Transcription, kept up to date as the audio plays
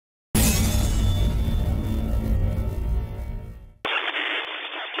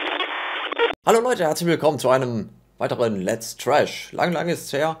Hallo Leute, herzlich willkommen zu einem weiteren Let's Trash. Lang ist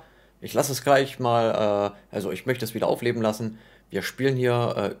es her. Ich lasse es gleich mal, also ich möchte es wieder aufleben lassen. Wir spielen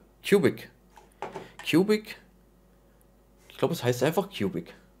hier Cubic. Cubic? Ich glaube, es heißt einfach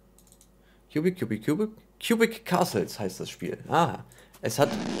Cubic. Cubic Castles heißt das Spiel. Ah, es hat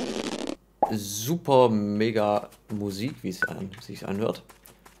super mega Musik, wie es sich anhört.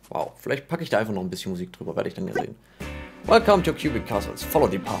 Wow, vielleicht packe ich da einfach noch ein bisschen Musik drüber, werde ich dann ja sehen. Welcome to Cubic Castles. Follow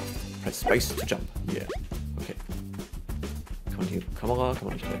the path. Press space to jump. Yeah. Okay. Kann man hier Kamera? Kann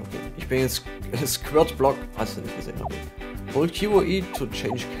man nicht rein. Okay. Ich bin jetzt Squirt Block. Hast du nicht gesehen? Okay. Hold Q or E to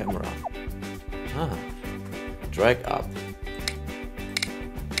change camera. Ah. Drag up.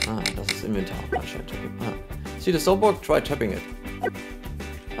 Ah, das ist Inventar anscheinend. Okay. Ah. See the Sandbox? Try tapping it.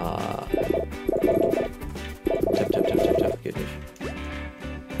 Ah. Tap. Geht nicht.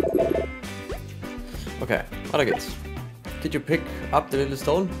 Okay, weiter geht's. Did you pick up the little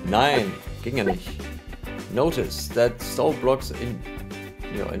stone? Nein, ging ja nicht. Notice that stone blocks in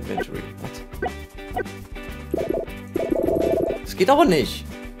your inventory. What? Es geht aber nicht.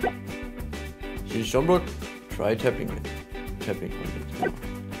 See stone block? Try tapping it. Tapping on it.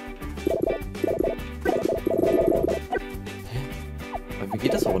 Hä? Aber wie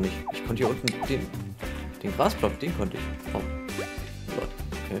geht das aber nicht? Ich konnte hier unten den Grasblock, den konnte ich. Oh. Gott.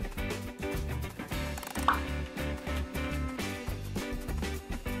 Okay.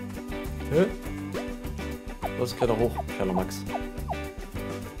 Hä? Los, kletter hoch, kleiner Max.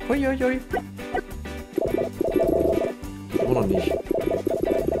 Huiuiui. Geht immer noch nicht.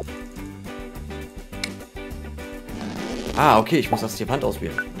 Ah, okay, ich muss das Diamant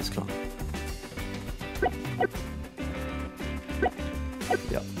auswählen. Alles klar.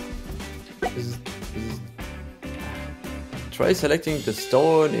 Ja. Try selecting the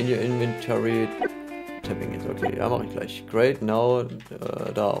stone in your inventory. Tapping it. Okay, ja, mache ich gleich. Great, now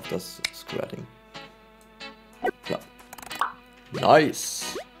da auf das Square-Ding. Ja.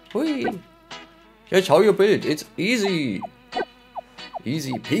 Nice. Hui. Jetzt schau ihr Bild. It's easy.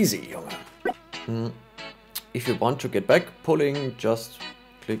 Easy peasy, Junge. If you want to get back pulling, just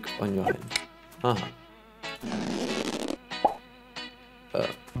click on your hand. Aha.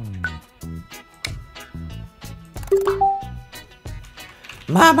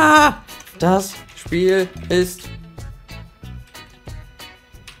 Mama! Das Spiel ist...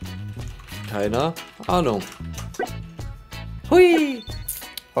 keine Ahnung. Hui!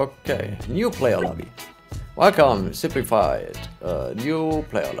 Okay, new player lobby. Welcome, simplified. New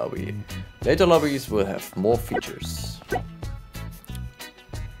player lobby. Later lobbies will have more features.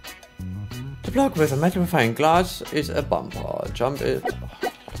 The block with a magnifying glass is a bumper. Jump it.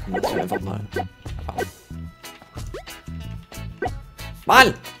 Oh, jetzt einfach mal. Au.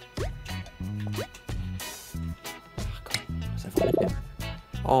 Mann!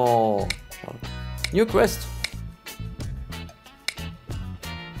 Oh, new quest.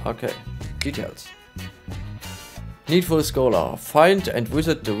 Okay, details. Needful Scholar. Find and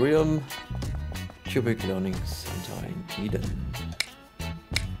visit the realm Cubic Learning Center in Eden.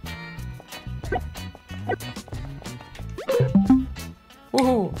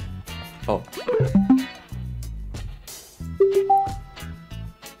 Woohoo! Oh.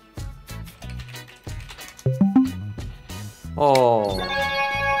 Oh.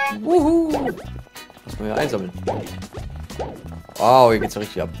 Wuhu! Was können wir einsammeln? Wow, hier geht's ja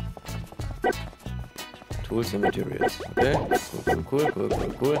richtig ab. Tools and Materials. Okay.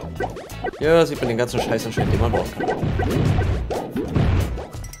 Cool. Ja, sieht man den ganzen Scheiß anscheinend, den man brauchen kann.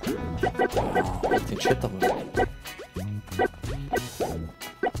 Oh, den Chat doch mal.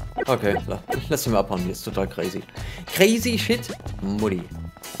 Okay, lass ihn mal abhauen, hier ist total crazy. Crazy shit, Mutti.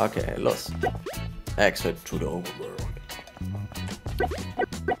 Okay, los. Exit to the overworld.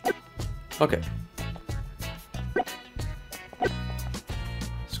 Okay.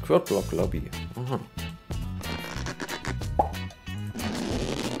 Squirt Block Lobby. Aha.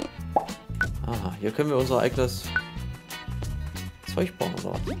 Aha, hier können wir unser eigenes Zeug bauen,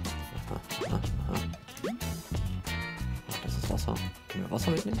 oder was? Aha. Ach, das ist Wasser. Können wir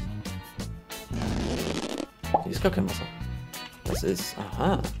Wasser mitnehmen? Hier ist gar kein Wasser. Das ist...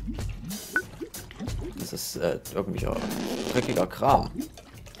 aha. Das ist irgendwie dreckiger Kram.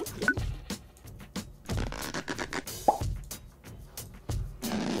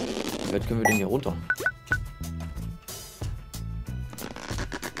 Wie weit können wir den hier runter?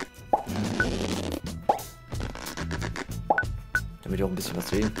 Damit wir auch ein bisschen was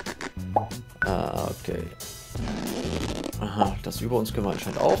sehen. Ah, okay. Aha, das über uns können wir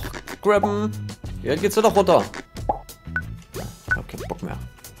anscheinend auch grabben. Jetzt geht's ja doch runter. Ich hab keinen Bock mehr.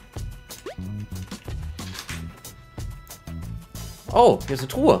 Oh, hier ist eine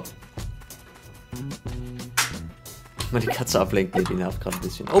Truhe. Mal die Katze ablenken, die nervt gerade ein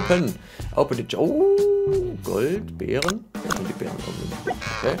bisschen. Open! Open the... Oh! Gold, Beeren. Das sind die Beeren.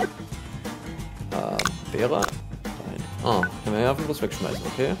 Okay. Beere. Nein. Ah, können wir ja einfach bloß wegschmeißen,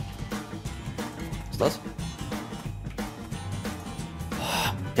 okay. Was ist das?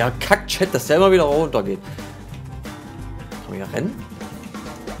 Der Kack-Chat, dass der immer wieder runtergeht. Kann man hier rennen?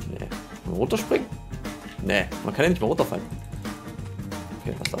 Nee. Kann man runterspringen? Nee, man kann ja nicht mehr runterfallen.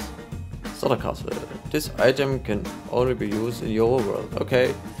 Okay, was ist das? Starter Castle. This item can only be used in your world.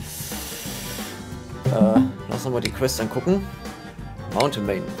 Okay. Lass uns mal die Quest angucken. Mountain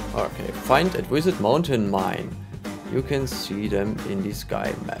Main. Okay. Find and visit Mountain Mine. You can see them in the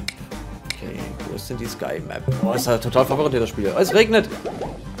Sky Map. Okay, wo ist denn die Sky Map? Oh, ist halt total verwirrend hier das Spiel. Oh, es regnet!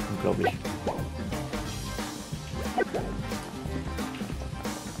 Unglaublich.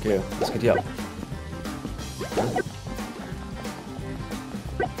 Okay, was geht hier ab?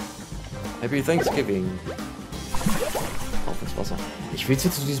 Happy Thanksgiving. Auf ins Wasser. Ich will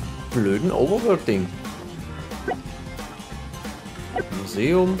jetzt zu diesem blöden Overworld-Ding.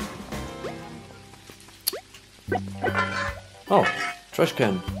 Museum. Oh,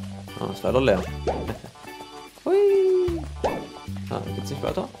 Trashcan. Ah, ist leider leer. Hui. Ah, geht's nicht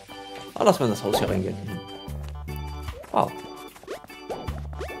weiter? Ah, lass mal in das Haus hier reingehen. Wow.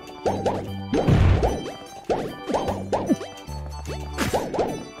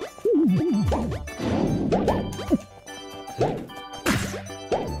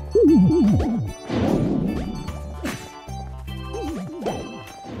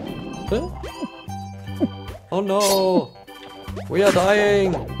 Oh no! We are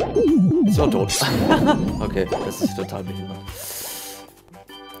dying! So tot. Okay, das ist total behindert.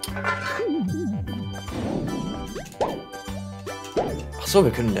 Ach so,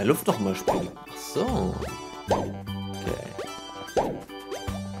 wir können in der Luft noch mal spielen. Ach so. Okay.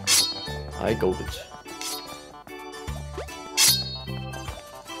 I got it.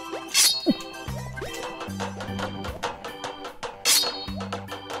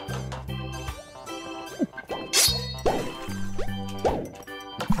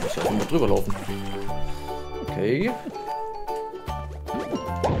 Drüber laufen. Okay.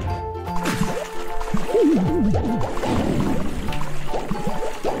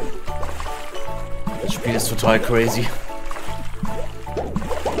 Das Spiel ist total crazy.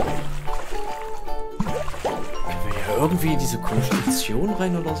 Können wir hier irgendwie diese Konstruktion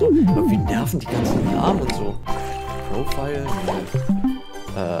rein oder so? Irgendwie nerven die ganzen Namen und so. Profile.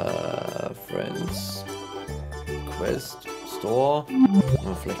 Friends. Quest. Store.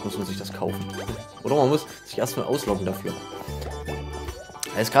 Ja, vielleicht muss man sich das kaufen. Oder man muss sich erstmal ausloggen dafür.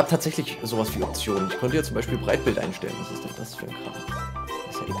 Es gab tatsächlich sowas wie Optionen. Ich konnte hier zum Beispiel Breitbild einstellen. Was ist denn das für ein Kram?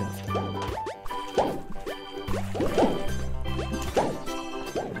 Das ist ja ekelhaft.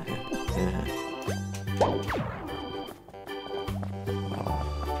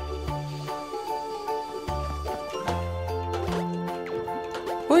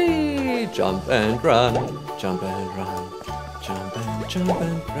 Hui! Jump and run. Jump and run. Jump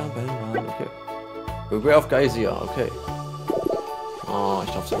and run. Okay. Beware of Geysir. Okay. Oh,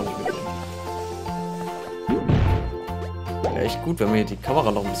 ich darf es aber nicht mitnehmen. Wäre echt gut, wenn man hier die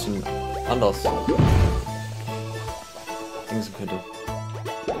Kamera noch ein bisschen anders dingsen könnte.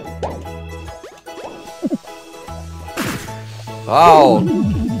 Wow!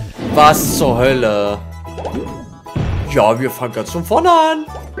 Was zur Hölle? Ja, wir fangen ganz von vorne an.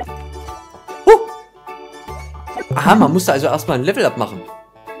 Aha, man musste also erstmal ein Level-Up machen.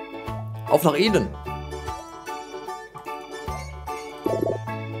 Auf nach Eden.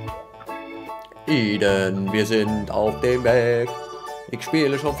 Eden, wir sind auf dem Weg. Ich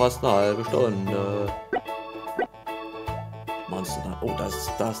spiele schon fast eine halbe Stunde. Monster da. Oh, das ist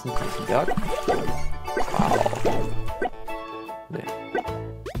ein Berg. Wow. Nee.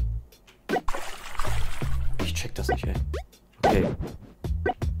 Ich check das nicht, ey. Okay.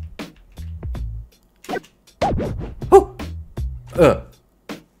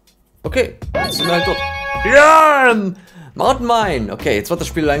 Okay, jetzt sind wir halt dort. Ja! Mountain Mine. Okay, jetzt wird das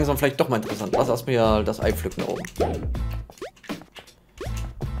Spiel langsam vielleicht doch mal interessant. Lass erstmal hier das Ei pflücken da oben.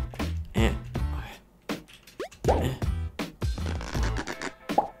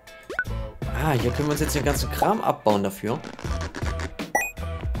 Ah, hier können wir uns jetzt den ganzen Kram abbauen dafür.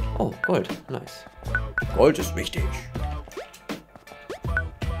 Oh, Gold. Nice. Gold ist wichtig.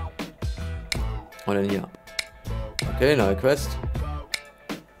 Und dann hier. Okay, neue Quest.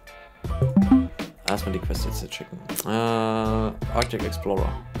 Erstmal die Quest jetzt checken. Arctic Explorer.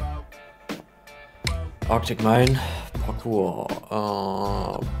 Arctic Mine. Parkour.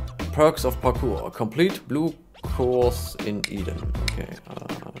 Perks of Parkour. Complete Blue Course in Eden. Okay.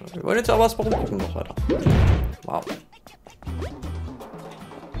 Wir wollen jetzt aber was warum gucken noch weiter. Wow.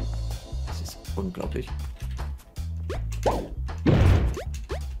 Das ist unglaublich.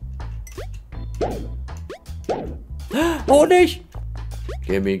 Honig!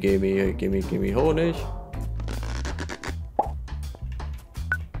 Gimme, gimme, gimme, gimme Honig.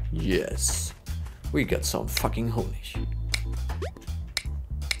 Yes. We got some fucking Honig.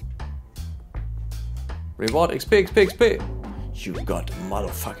 Reward XP, XP, XP. You got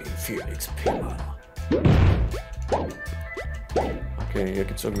motherfucking viel XP, Mann. Okay, hier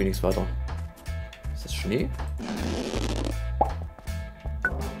gibt's irgendwie nichts weiter. Ist das Schnee?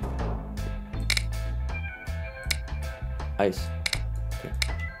 Eis. Okay.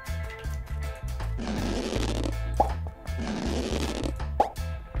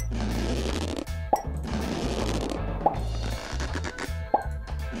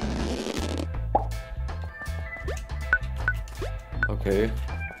 Okay.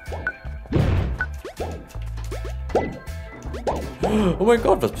 Oh mein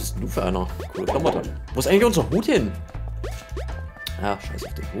Gott, was bist denn du für einer? Coole Klamotte. Wo ist eigentlich unser Hut hin? Ja, scheiß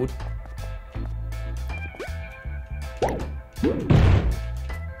auf den Hut.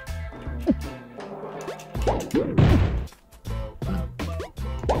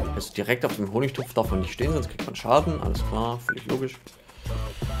 Also direkt auf dem Honigtopf darf man nicht stehen, sonst kriegt man Schaden. Alles klar, völlig logisch.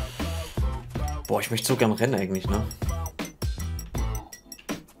 Boah, ich möchte so gern rennen eigentlich, ne?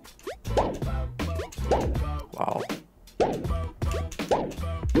 Wow.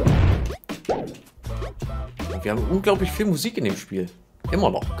 Und wir haben unglaublich viel Musik in dem Spiel. Immer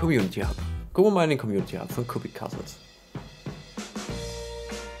noch. Community Hub. Gucken wir mal in den Community Hub von Cubic Castles.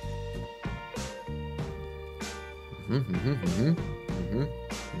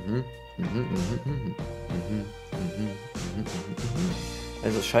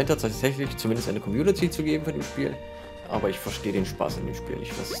 Also es scheint tatsächlich zumindest eine Community zu geben für dem Spiel, aber ich verstehe den Spaß in dem Spiel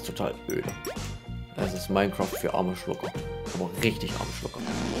nicht. Das ist total öde. Es ist Minecraft für arme Schlucker, aber richtig arme Schlucker.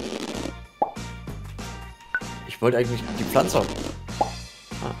 Ich wollte eigentlich die Pflanze.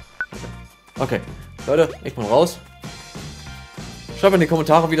 Ah, okay. Leute, ich bin raus. Schreibt in die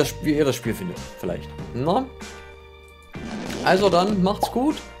Kommentare, wie ihr das Spiel findet. Vielleicht. Na? Also dann, macht's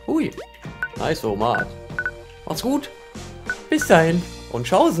gut. Hui. Nice, so, Macht. Macht's gut. Bis dahin und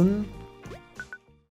tschaußen.